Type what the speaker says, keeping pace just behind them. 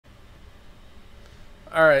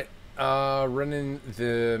All right, running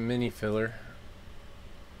the mini filler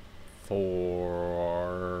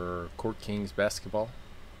for Court Kings basketball.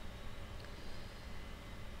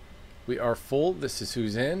 We are full. This is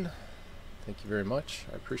who's in. Thank you very much.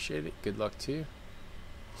 I appreciate it. Good luck to you.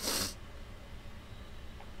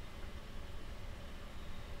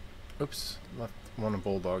 Oops, left one of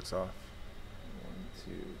Bulldogs off. 1,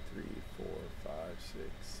 2, 3, 4, 5, 6,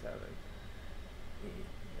 7, 8,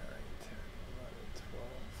 9, 10, 11, 12.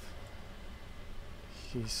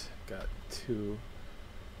 He's got 2.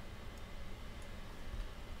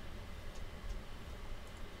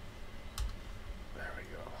 There we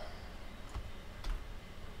go.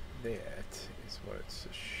 That is what it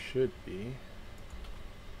should be.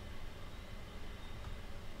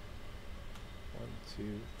 1,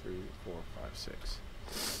 2, 3, 4, 5, 6.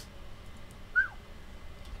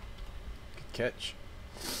 Good catch.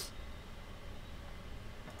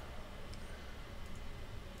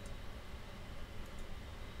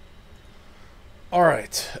 All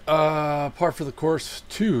right, par for the course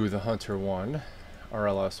 2, the Hunter 1,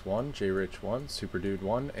 RLS 1, J Rich 1, Super Dude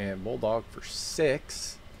 1, and Bulldog for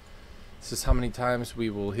 6. This is how many times we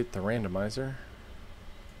will hit the randomizer.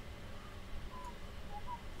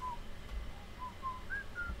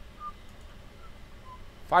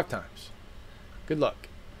 Five times. Good luck.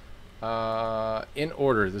 In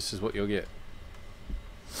order, this is what you'll get.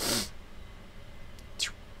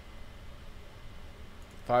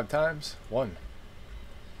 5 times. 1,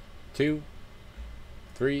 2,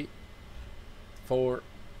 3, 4,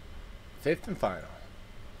 5th and final.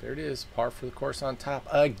 There it is. Par for the course on top.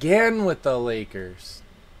 Again with the Lakers.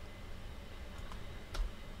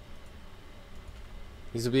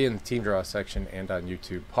 These will be in the team draw section and on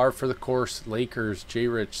YouTube. Par for the course, Lakers, J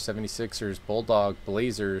Rich, 76ers, Bulldog,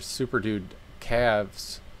 Blazers, Super Dude,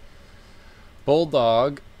 Cavs,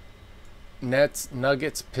 Bulldog, Nets,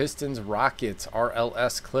 Nuggets, Pistons, Rockets,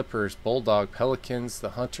 RLS, Clippers, Bulldog, Pelicans, the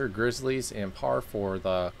Hunter, Grizzlies, and par for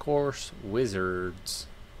the course, Wizards.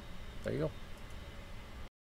 There you go.